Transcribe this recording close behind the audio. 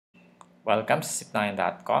Welcome sa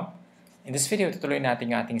sip9.com. In this video, tutuloy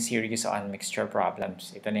natin yung ating series on mixture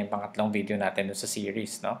problems. Ito na yung pangatlong video natin sa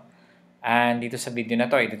series, no? And dito sa video na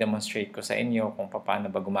to, i-demonstrate ko sa inyo kung paano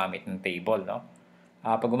ba gumamit ng table, no?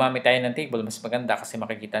 Pag gumamit tayo ng table, mas maganda kasi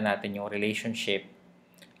makikita natin yung relationship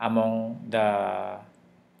among the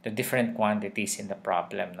different quantities in the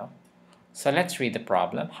problem, no? So let's read the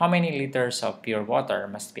problem. How many liters of pure water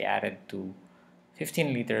must be added to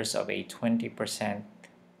 15 liters of a 20%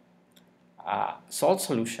 salt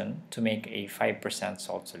solution to make a 5%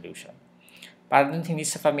 salt solution? Para dun hindi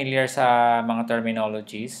sa familiar sa mga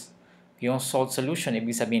terminologies, yung salt solution,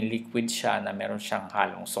 ibig sabihin liquid siya na meron siyang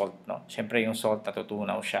halong salt, no? Siyempre yung salt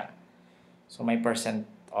natutunaw siya. So may percent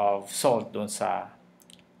of salt dun sa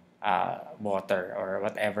water or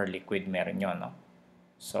whatever liquid meron yun, no?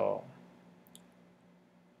 So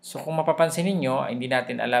kung mapapansin niyo, hindi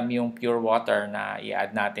natin alam yung pure water na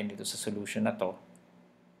i-add natin dito sa solution na to.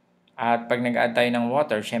 At pag nag-add tayo ng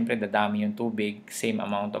water, syempre dadami yung tubig, same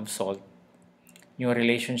amount of salt. Yung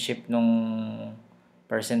relationship nung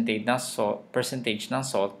percentage ng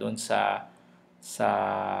salt doon sa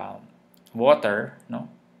water, no?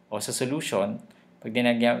 O sa solution, pag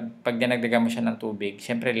dinagdagan mo siya ng tubig,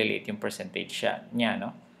 syempre liliit yung percentage niya,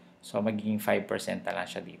 no? So magiging 5% na lang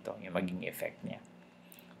siya dito, yung magiging effect niya.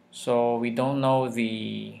 So we don't know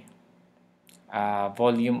the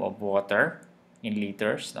volume of water in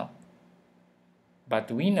liters, no? But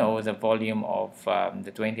we know the volume of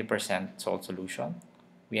the 20% salt solution.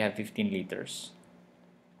 We have 15 liters.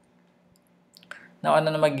 Now, ano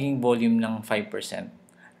na magiging volume ng 5%?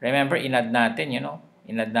 Remember, inad natin,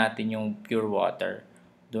 inad natin yung pure water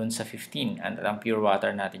doon sa 15. Ang pure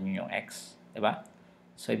water natin yung X. Diba?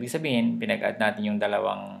 So, ibig sabihin, pinag-add natin yung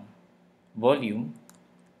dalawang volume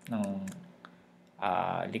ng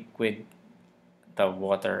liquid,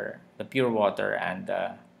 the pure water, and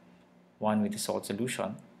one with the salt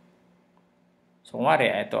solution. So, kung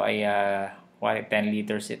ito ay 10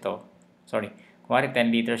 liters ito. Sorry, kung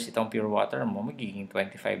 10 liters itong pure water mo, magiging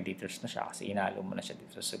 25 liters na siya kasi inalo mo na siya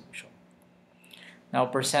dito sa solution.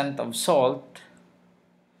 Now, percent of salt,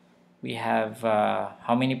 we have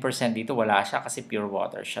how many percent dito? Wala siya kasi pure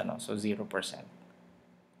water siya, no? So, 0%.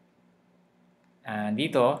 And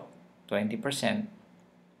dito, 20%.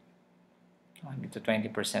 Dito,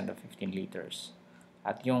 20% of 15 liters.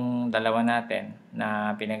 At yung dalawa natin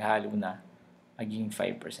na pinaghalo na, magiging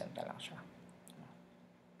 5% na lang siya.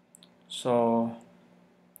 So,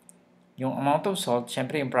 yung amount of salt,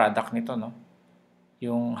 syempre yung product nito, no?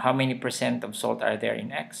 Yung how many percent of salt are there in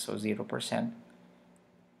X? So, 0%.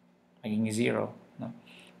 Magiging 0, no?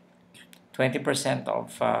 20% of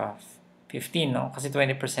 15, no? Kasi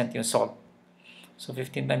 20% yung salt. So,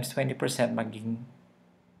 15 times 20% magiging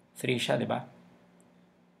 3 siya, di ba?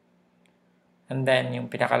 And then, yung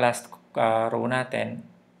pinaka-last row natin,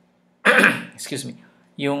 excuse me,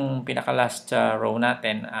 yung pinaka-last row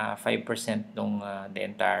natin, 5% nung the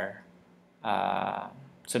entire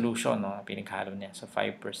solution, no, pinaghalo niya. So,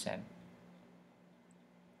 5%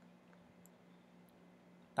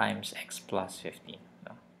 times x plus 15.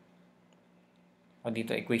 No? O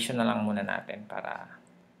dito, equation na lang muna natin para,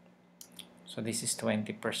 so this is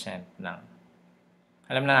 20% ng,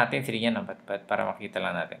 alam na natin 3 yan, no? But para makita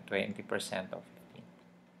lang natin, 20% of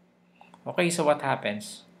 15. Okay, so what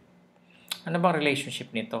happens? Ano bang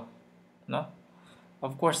relationship nito? No?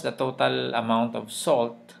 Of course, the total amount of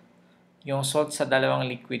salt, yung salt sa dalawang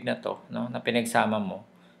liquid na to, no, na pinagsama mo,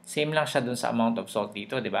 same lang siya dun sa amount of salt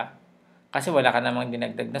dito, di ba? Kasi wala ka namang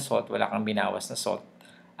dinagdag na salt, wala kang binawas na salt.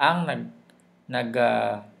 Ang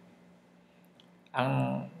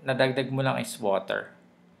nadagdag mo lang is water.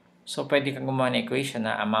 So, pwede kang gumawa ng equation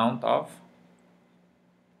na amount of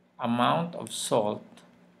salt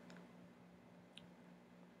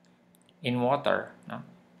in water, no?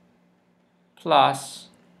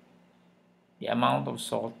 Plus the amount of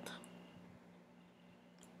salt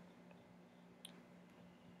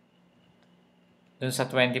dun sa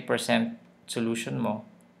 20% solution mo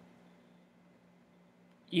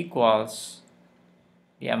equals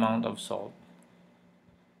the amount of salt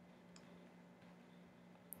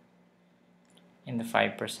in the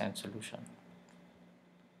 5% solution.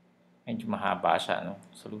 Medyo mahaba siya, no?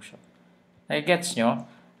 Solution. Nagigets nyo?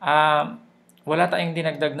 Wala tayong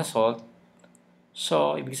dinagdag na salt.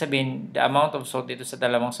 So, ibig sabihin, the amount of salt dito sa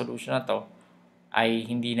dalawang solution na to ay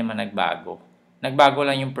hindi naman nagbago. Nagbago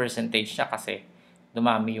lang yung percentage niya kasi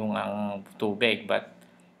dumami yung ang tubig.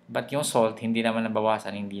 But yung salt, hindi naman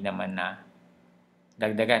nabawasan, hindi naman na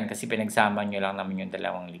dagdagan kasi pinagsama nyo lang naman yung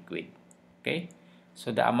dalawang liquid. Okay?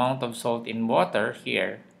 So, the amount of salt in water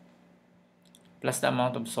here plus the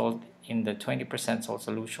amount of salt in the 20% salt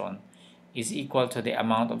solution is equal to the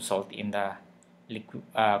amount of salt in the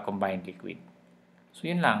combined liquid. So,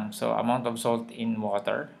 yun lang. So, amount of salt in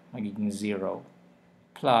water, magiging 0,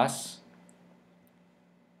 plus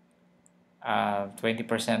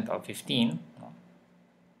 20% of 15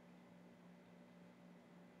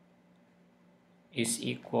 is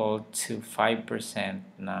equal to 5%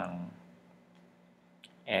 ng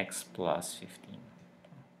x plus 15.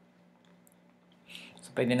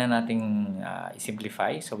 So, pwede na nating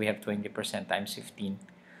i-simplify. So, we have 20% times 15.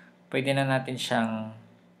 Pwede na natin siyang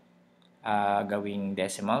gawing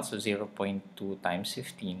decimal. So, 0.2 times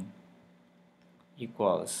 15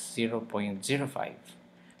 equals 0.05.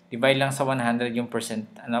 Divide lang sa 100 yung percent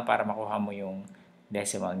para makuha mo yung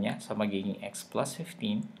decimal niya. So, magiging x plus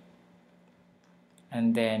 15.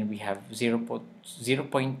 And then, we have 0.2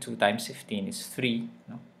 times 15 is 3.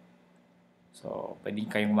 No? So, pwede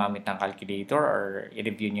kayong gumamit ng calculator or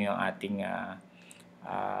i-review nyo yung ating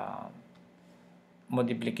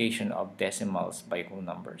multiplication of decimals by whole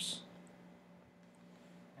numbers.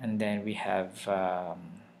 And then, we have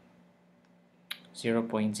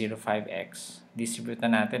 0.05x. Distribute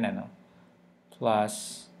na natin,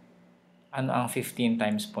 plus, ano ang 15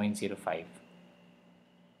 times 0.05?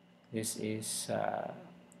 This is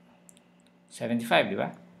 75, di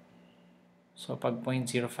ba? So, pag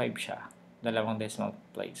 0.05 siya, dalawang decimal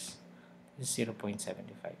place, this is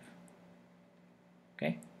 0.75.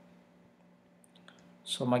 Okay?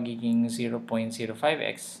 So, magiging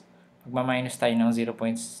 0.05x. Magma-minus tayo ng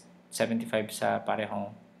 0.75 sa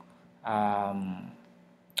parehong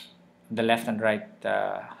the left and right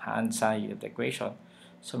hand side of the equation.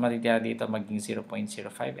 So, matitira dito maging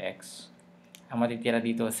 0.05x. Ang matitira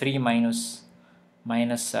dito, 3 minus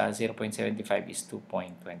 0.75 is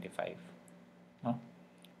 2.25. No?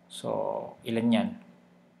 So, ilan yan?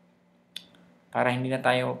 Para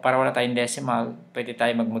wala tayong decimal, pwede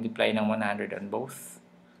tayo mag-multiply ng 100 on both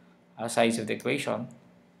sides of the equation.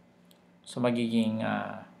 So, magiging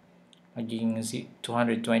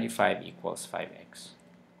 225 equals 5x.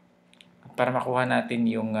 At para makuha natin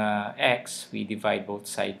yung x, we divide both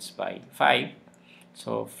sides by 5.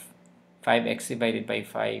 So, 5x divided by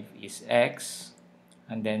 5 is x.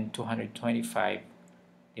 And then, 225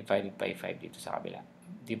 divided by 5 dito sa kabila.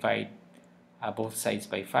 Divide both sides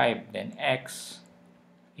by 5. Then, x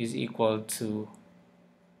is equal to,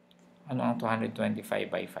 ano ang 225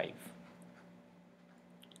 by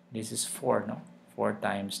 5? This is 4, no? 4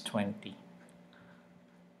 times 20.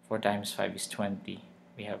 4 times 5 is 20.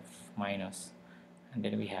 We have minus. And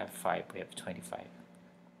then we have 5. We have 25.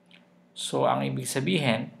 So, ang ibig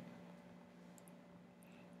sabihin,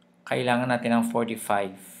 kailangan natin ng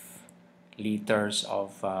 45 liters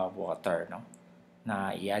of water, no?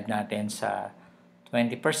 Na i-add natin sa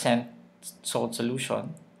 20% salt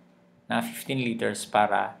solution na 15 liters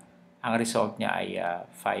para ang result niya ay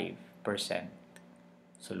 5%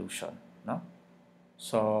 solution, no?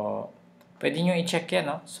 So, pwede nyo i-check yan,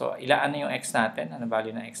 no? So, ilaan na yung x natin. Ano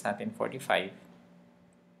value ng x natin? 45.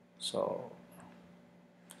 So,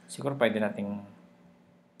 siguro pwede nating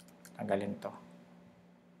tanggalin to.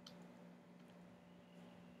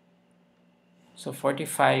 So,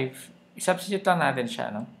 45, i-substitute lang natin siya,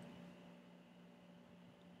 no?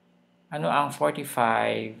 Ano ang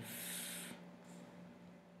 45?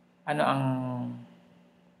 Ano ang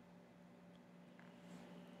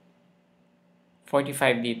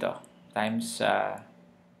 45 dito? Times 15,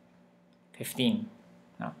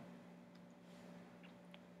 no?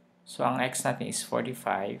 So, ang x natin is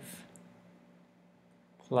 45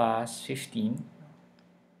 plus 15.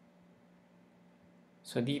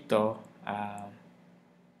 So, dito,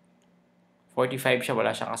 45 siya,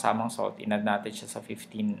 wala siyang kasamang salt. Inad natin siya sa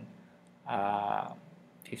 15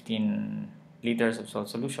 liters of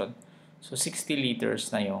salt solution. So, 60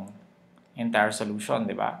 liters na yung entire solution,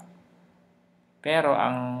 di ba? Pero,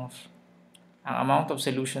 ang amount of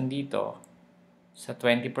solution dito sa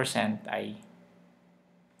 20% ay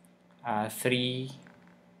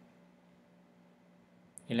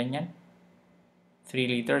 3, ilan yan? 3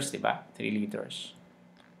 liters, di ba? 3 liters.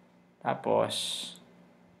 Tapos,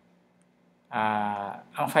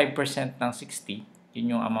 ang 5% ng 60,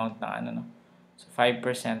 yun yung amount ng no? So, 5%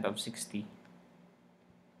 of 60,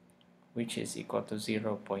 which is equal to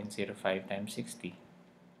 0.05 times 60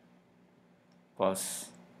 equals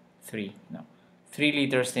 3, no? 3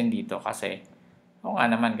 liters din dito kasi, oo nga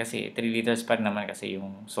naman kasi 3 liters pa rin naman kasi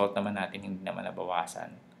yung salt naman natin hindi naman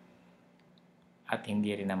nabawasan at hindi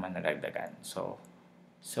rin naman nadagdagan. So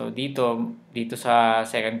dito sa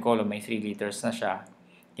second column may 3 liters na siya.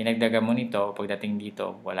 Dinagdagan mo nito, pagdating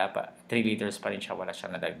dito, wala pa. 3 liters pa rin siya, wala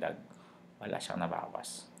siyang nadagdag. Wala siyang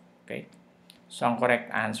nabawas. Okay? So, ang correct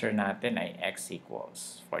answer natin ay x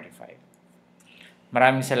equals 45.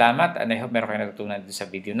 Maraming salamat and I hope meron kayo natutunan dito sa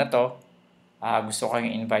video na to. Gusto ko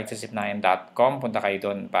kayong invite sa zip9.com. Punta kayo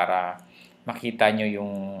doon para makita nyo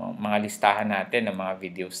yung mga listahan natin ng mga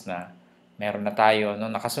videos na meron na tayo. No?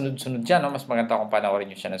 Nakasunod-sunod dyan. No? Mas maganda kung panoorin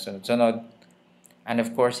nyo siya na sunod-sunod. And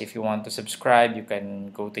of course, if you want to subscribe, you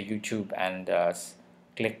can go to YouTube and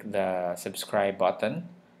click the subscribe button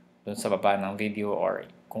doon sa baba ng video, or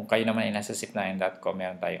kung kayo naman ay nasa zip9.com,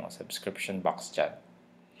 meron tayong subscription box dyan.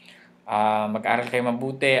 Mag-aral kayo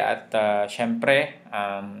mabuti at syempre,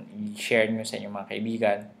 i-share nyo sa inyong mga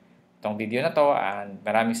kaibigan itong video na to, and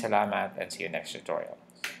maraming salamat and see you next tutorial.